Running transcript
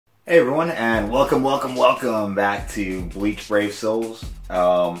Hey everyone, and welcome back to Bleach Brave Souls.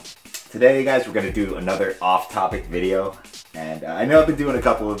 Today, guys, we're going to do another off-topic video, and I know I've been doing a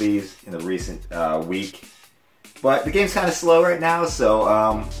couple of these in the recent week, but the game's kind of slow right now,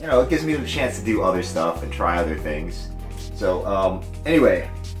 so you know, it gives me the chance to do other stuff and try other things. So anyway,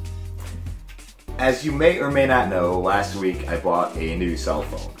 as you may or may not know, last week I bought a new cell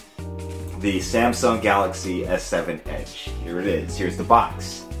phone, the Samsung Galaxy S7 Edge. Here it is. Here's the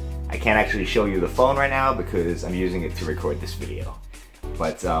box. I can't actually show you the phone right now because I'm using it to record this video.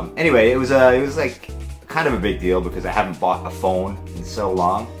 But anyway, it was like kind of a big deal because I haven't bought a phone in so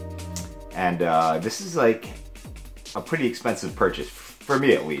long, and this is like a pretty expensive purchase for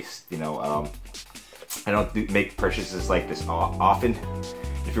me, at least. You know, I don't make purchases like this often.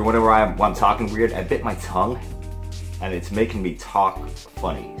 If you're wondering why I'm talking weird, I bit my tongue, and it's making me talk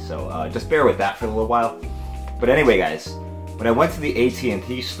funny. So just bear with that for a little while. But anyway, guys. When I went to the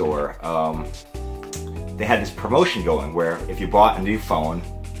AT&T store, they had this promotion going where if you bought a new phone,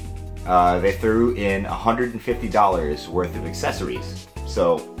 they threw in $150 worth of accessories.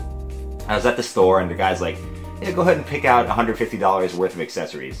 So I was at the store and the guy's like, yeah, go ahead and pick out $150 worth of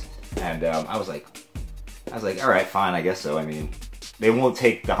accessories. And I was like, all right, fine, I guess so. I mean, they won't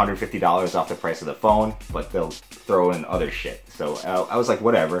take the $150 off the price of the phone, but they'll throw in other shit. So I was like,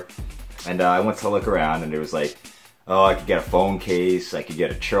 whatever. And I went to look around and there was like, oh, I could get a phone case, I could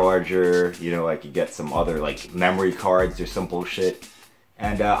get a charger, you know, I could get some other, like, memory cards or some bullshit.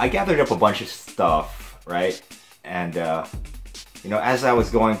 And I gathered up a bunch of stuff, right? And, you know, as I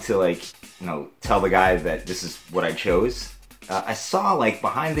was going to, like, you know, tell the guy that this is what I chose, I saw, like,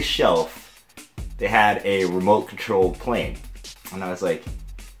 behind the shelf, they had a remote-controlled plane. And I was like,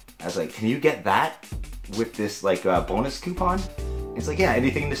 can you get that with this, like, bonus coupon? He's like, yeah,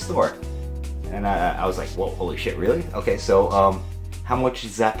 anything in the store. And I was like, whoa, holy shit, really? Okay, so how much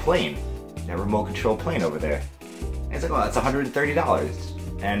is that plane? That remote control plane over there? And he's like, well, that's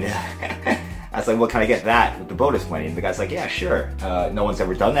 $130. And I was like, well, can I get that with the bonus money? And the guy's like, yeah, sure. No one's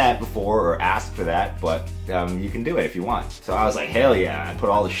ever done that before or asked for that, but you can do it if you want. So I was like, hell yeah. I put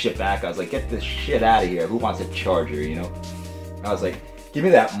all the shit back. I was like, get this shit out of here. Who wants a charger, you know? I was like, give me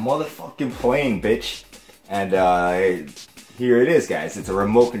that motherfucking plane, bitch. And here it is, guys. It's a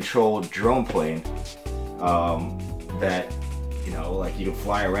remote-controlled drone plane that, you know, like you can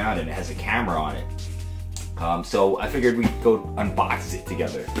fly around and it has a camera on it. So I figured we'd go unbox it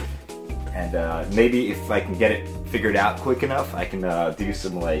together. And maybe if I can get it figured out quick enough, I can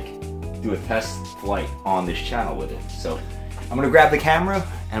do a test flight on this channel with it. So I'm gonna grab the camera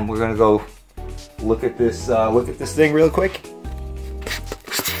and we're gonna go look at this thing real quick.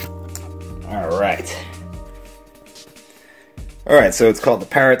 All right. Alright, so it's called the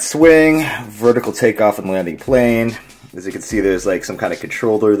Parrot Swing, vertical takeoff and landing plane. As you can see, there's like some kind of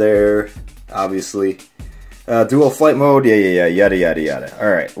controller there, obviously. Dual flight mode, yeah, yada yada yada.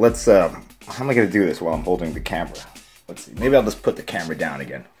 Alright, let's, how am I going to do this while I'm holding the camera? Let's see, maybe I'll just put the camera down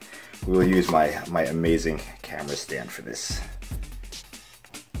again. We will use my amazing camera stand for this.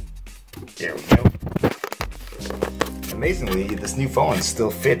 There we go. Amazingly, this new phone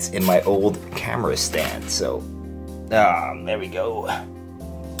still fits in my old camera stand, so... there we go.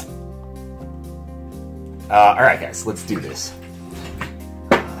 Alright guys, let's do this.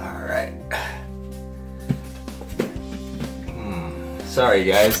 Alright. Sorry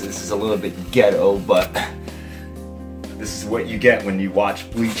guys, this is a little bit ghetto, but this is what you get when you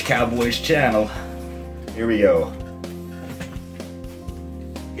watch Bleach Cowboy's channel. Here we go.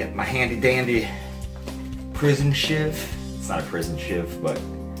 Get my handy dandy prison shiv. It's not a prison shiv, but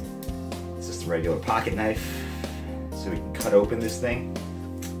it's just a regular pocket knife. So we can cut open this thing.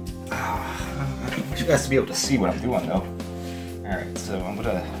 I want you guys to be able to see what I'm doing though. Alright, so I'm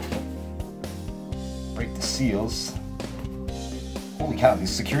gonna break the seals. Holy cow, these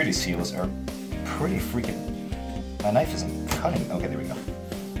security seals are pretty freaking... My knife isn't cutting. Okay, there we go.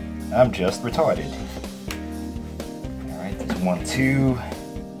 I'm just retarded. Alright, there's 1, 2,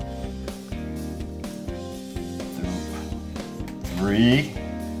 3,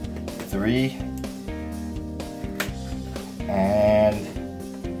 and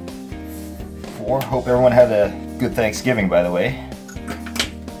 4. Hope everyone had a good Thanksgiving, by the way,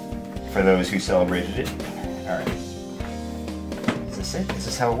 for those who celebrated it. Alright. Is this it? Is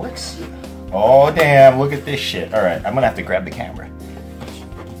this how it works? Oh damn, look at this shit. Alright, I'm gonna have to grab the camera.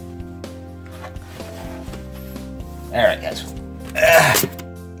 Alright guys.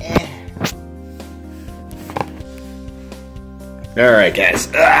 Alright guys.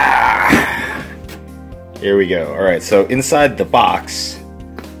 Here we go. Alright, so inside the box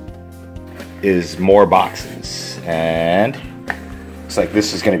is more boxes. And Looks like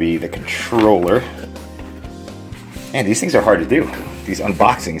this is going to be the controller. Man, these things are hard to do, these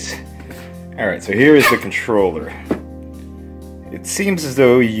unboxings. Alright, so here is the controller. It seems as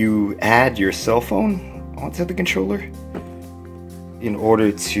though you add your cell phone onto the controller in order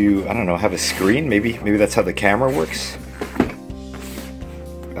to, I don't know, have a screen. Maybe that's how the camera works.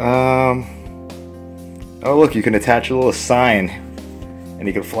 Oh look, you can attach a little sign and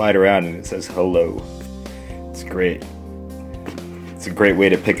you can fly it around and it says hello. It's great. It's a great way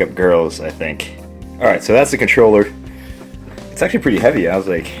to pick up girls, I think. Alright, so that's the controller. It's actually pretty heavy. I was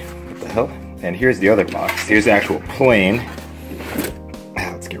like, what the hell? And here's the other box. Here's the actual plane.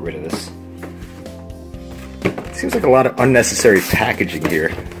 Let's get rid of this. Seems like a lot of unnecessary packaging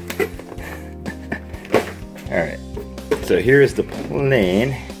here. Alright, so here's the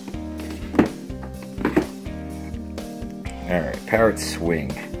plane. Alright, powered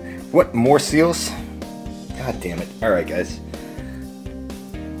swing. What, more seals? God damn it. Alright, guys.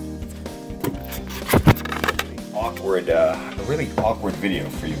 A really awkward video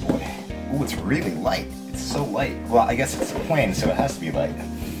for you, boy. Ooh, it's really light. It's so light. Well, I guess it's a plane, so it has to be light.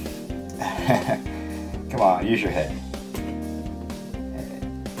 Come on, use your head.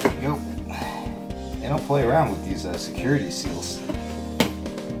 There you go. They don't play around with these security seals.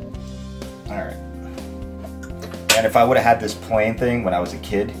 Alright. And if I would have had this plane thing when I was a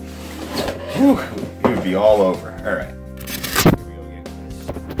kid, whew, it would be all over. Alright. Here we go again.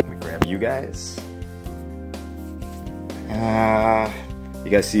 Let me grab you guys.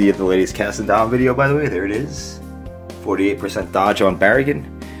 You guys see the latest cast and down video, by the way? There it is. 48% dodge on Barrigan.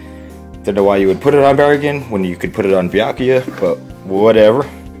 Don't know why you would put it on Barrigan when you could put it on Byakuya, but whatever.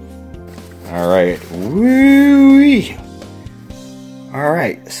 Alright. Woo-wee.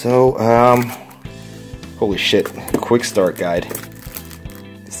 Alright, so, holy shit. Quick start guide.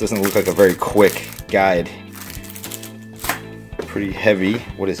 This doesn't look like a very quick guide. Pretty heavy.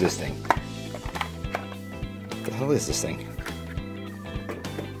 What is this thing? What the hell is this thing?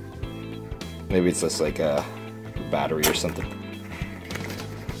 Maybe it's just like a battery or something.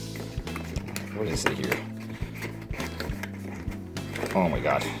 What is it here? Oh my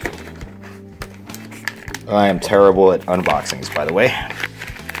god. I am terrible at unboxings, by the way.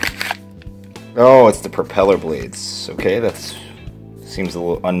 Oh, it's the propeller blades. Okay, that seems a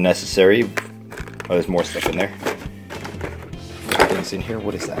little unnecessary. Oh, there's more stuff in there. Things in here.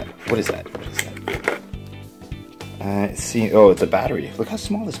 What is that? What is that? What is that? Oh, it's a battery. Look how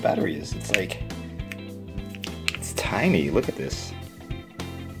small this battery is. It's like, it's tiny. Look at this.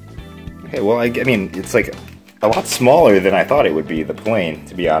 Okay, well, I mean, it's like a lot smaller than I thought it would be, the plane,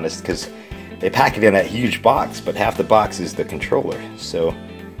 to be honest, because they pack it in that huge box, but half the box is the controller. So,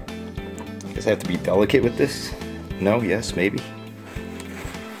 I guess I have to be delicate with this. No, yes, maybe.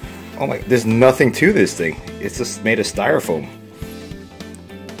 Oh my, there's nothing to this thing. It's just made of styrofoam.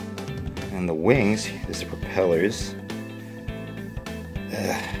 And the wings, there's the propellers.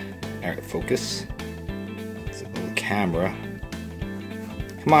 Alright, focus. It's a little camera.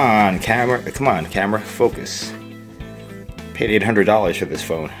 Come on, camera, focus. Paid $800 for this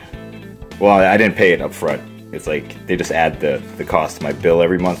phone. Well, I didn't pay it up front. It's like, they just add the cost to my bill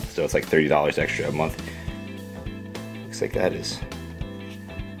every month, so it's like $30 extra a month. Looks like that is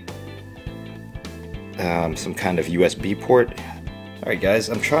some kind of USB port. Alright guys,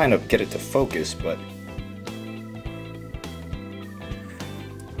 I'm trying to get it to focus, but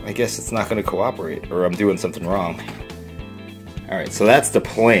I guess it's not going to cooperate, or I'm doing something wrong. Alright, so that's the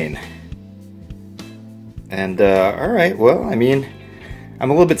plane. And, alright, well, I mean, I'm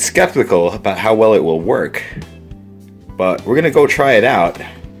a little bit skeptical about how well it will work. But we're going to go try it out.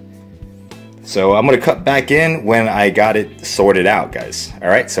 So I'm going to cut back in when I got it sorted out, guys.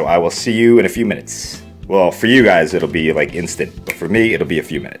 Alright, so I will see you in a few minutes. Well, for you guys, it'll be like instant, but for me, it'll be a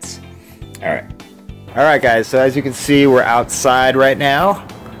few minutes. Alright. Alright, guys, so as you can see, we're outside right now.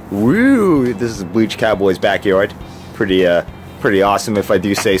 Woo! This is Bleach Cowboy's backyard. Pretty awesome, if I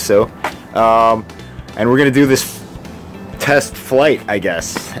do say so. And we're gonna do this test flight, I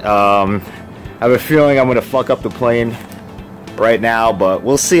guess. I have a feeling I'm gonna fuck up the plane right now, but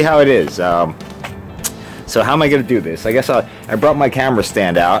we'll see how it is. So how am I gonna do this? I guess I brought my camera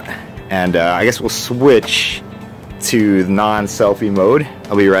stand out. And I guess we'll switch to non-selfie mode.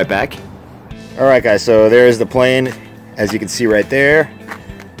 I'll be right back. Alright guys, so there's the plane. As you can see right there.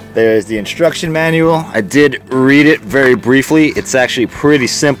 There's the instruction manual. I did read it very briefly. It's actually pretty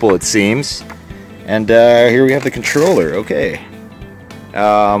simple, it seems. And here we have the controller. Okay.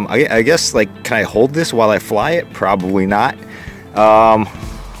 I guess, like, can I hold this while I fly it? Probably not.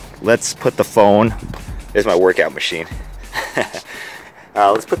 Let's put the phone. There's my workout machine.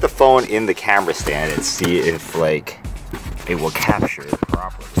 Let's put the phone in the camera stand and see if, like, it will capture it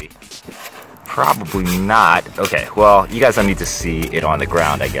properly. Probably not. Okay, well, you guys don't need to see it on the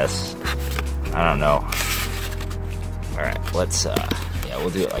ground, I guess. I don't know. Alright, let's, yeah, we'll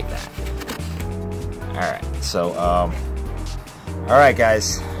do it like that. Alright, so, alright,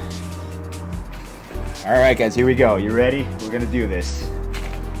 guys. Alright, guys, here we go. You ready? We're gonna do this.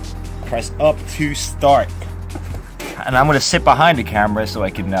 Press up to start. And I'm gonna sit behind the camera so I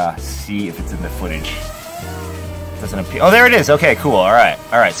can see if it's in the footage. It doesn't appear. Oh, there it is. Okay, cool. Alright.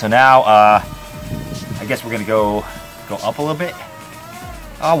 Alright, so now, I guess we're gonna go up a little bit.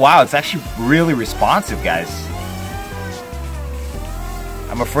 Oh wow, it's actually really responsive, guys.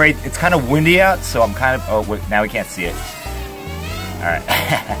 I'm afraid it's kind of windy out, so I'm kind of. Oh wait, now we can't see it. All right.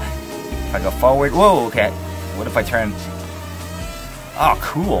 If I go forward, whoa, okay. What if I turn? Oh,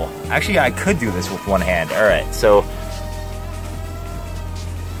 cool. Actually, I could do this with one hand. All right, so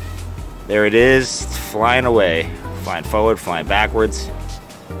there it is, flying away, flying forward, flying backwards.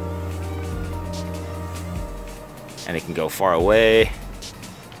 And it can go far away.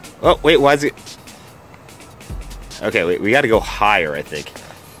 Oh, wait, why is it? Okay, wait, we gotta go higher, I think.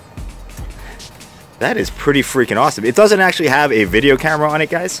 That is pretty freaking awesome. It doesn't actually have a video camera on it,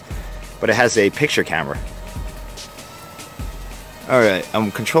 guys, but it has a picture camera. Alright,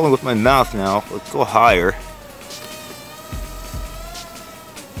 I'm controlling with my mouth now. Let's go higher.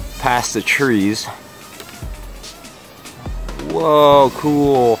 Past the trees. Whoa,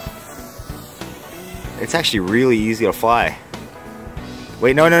 cool. It's actually really easy to fly.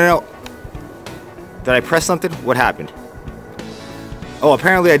 Wait, no. Did I press something? What happened? Oh,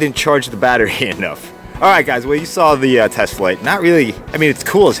 apparently I didn't charge the battery enough. Alright guys, well you saw the test flight. Not really, I mean it's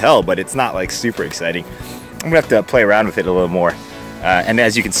cool as hell, but it's not like super exciting. I'm gonna have to play around with it a little more. And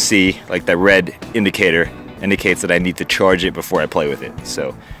as you can see, like the red indicator indicates that I need to charge it before I play with it.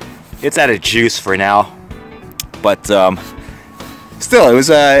 So it's out of juice for now. But still, it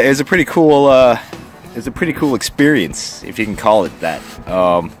was a pretty cool experience, if you can call it that.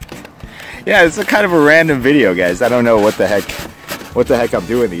 Yeah, it's a kind of a random video, guys. I don't know what the heck I'm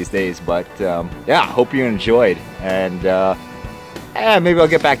doing these days, but yeah, hope you enjoyed, and maybe I'll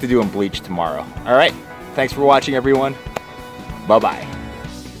get back to doing Bleach tomorrow. All right, thanks for watching, everyone. Bye bye.